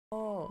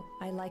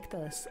like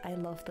this. I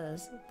love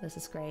this. This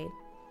is great.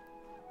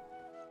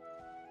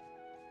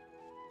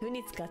 Who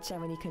needs gacha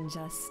when you can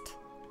just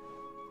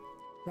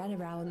run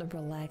around and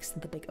relax in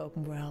the big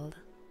open world?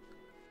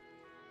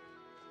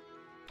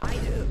 I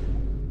do!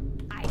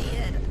 I need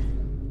it!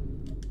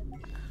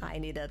 I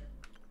need it.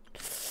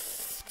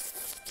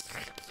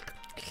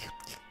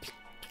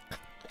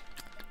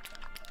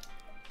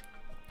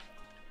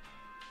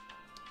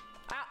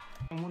 Ah!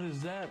 What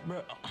is that,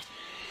 bro?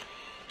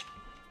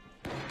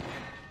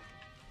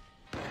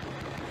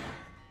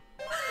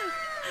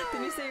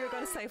 Did you say you were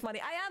gonna save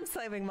money? I am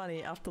saving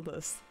money after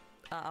this.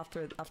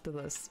 After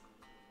this.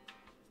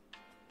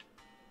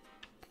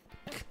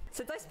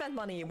 Since I spent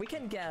money, we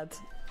can get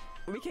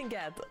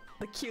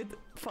the cute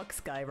fox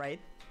guy, right?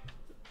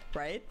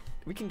 Right?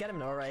 We can get him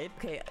now, right?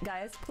 Okay,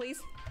 guys,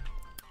 please.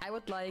 I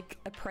would like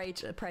a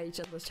praise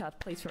in this chat,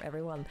 please, from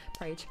everyone.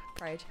 Praise,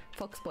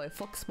 foxboy,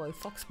 foxboy,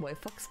 foxboy,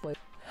 foxboy.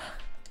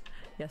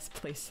 Yes,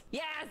 please.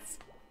 Yes!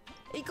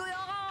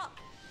 Ikuyo!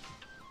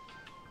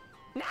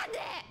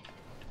 Nande!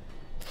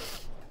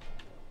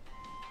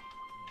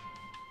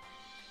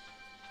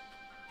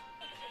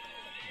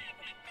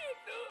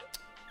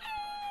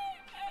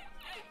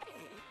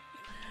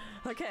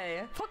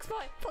 Okay.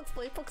 Foxboy,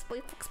 foxboy,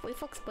 foxboy, foxboy,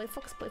 foxboy,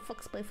 foxboy,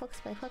 foxboy,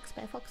 foxboy,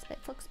 foxboy, foxboy,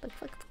 foxboy,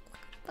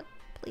 foxboy.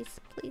 Please,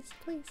 please,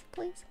 please,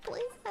 please,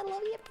 please. I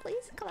love you,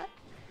 please. Come on.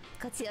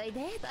 こっちおいで。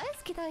大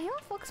好きだよ、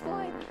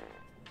foxboy.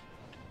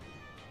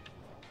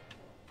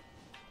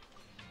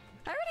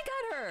 I already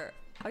got her.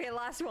 Okay,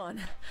 last one.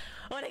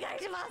 お願い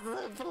します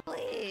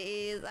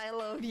please. I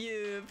love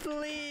you.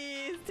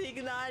 Please,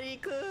 Tighnari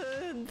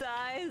kun.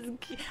 大好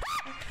き.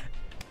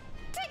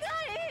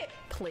 Tighnari!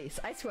 Please,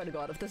 I swear to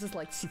God, if this is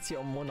like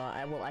Sitio Mona,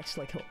 I will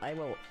actually kill. I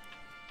will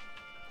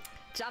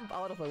jump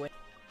out of the way.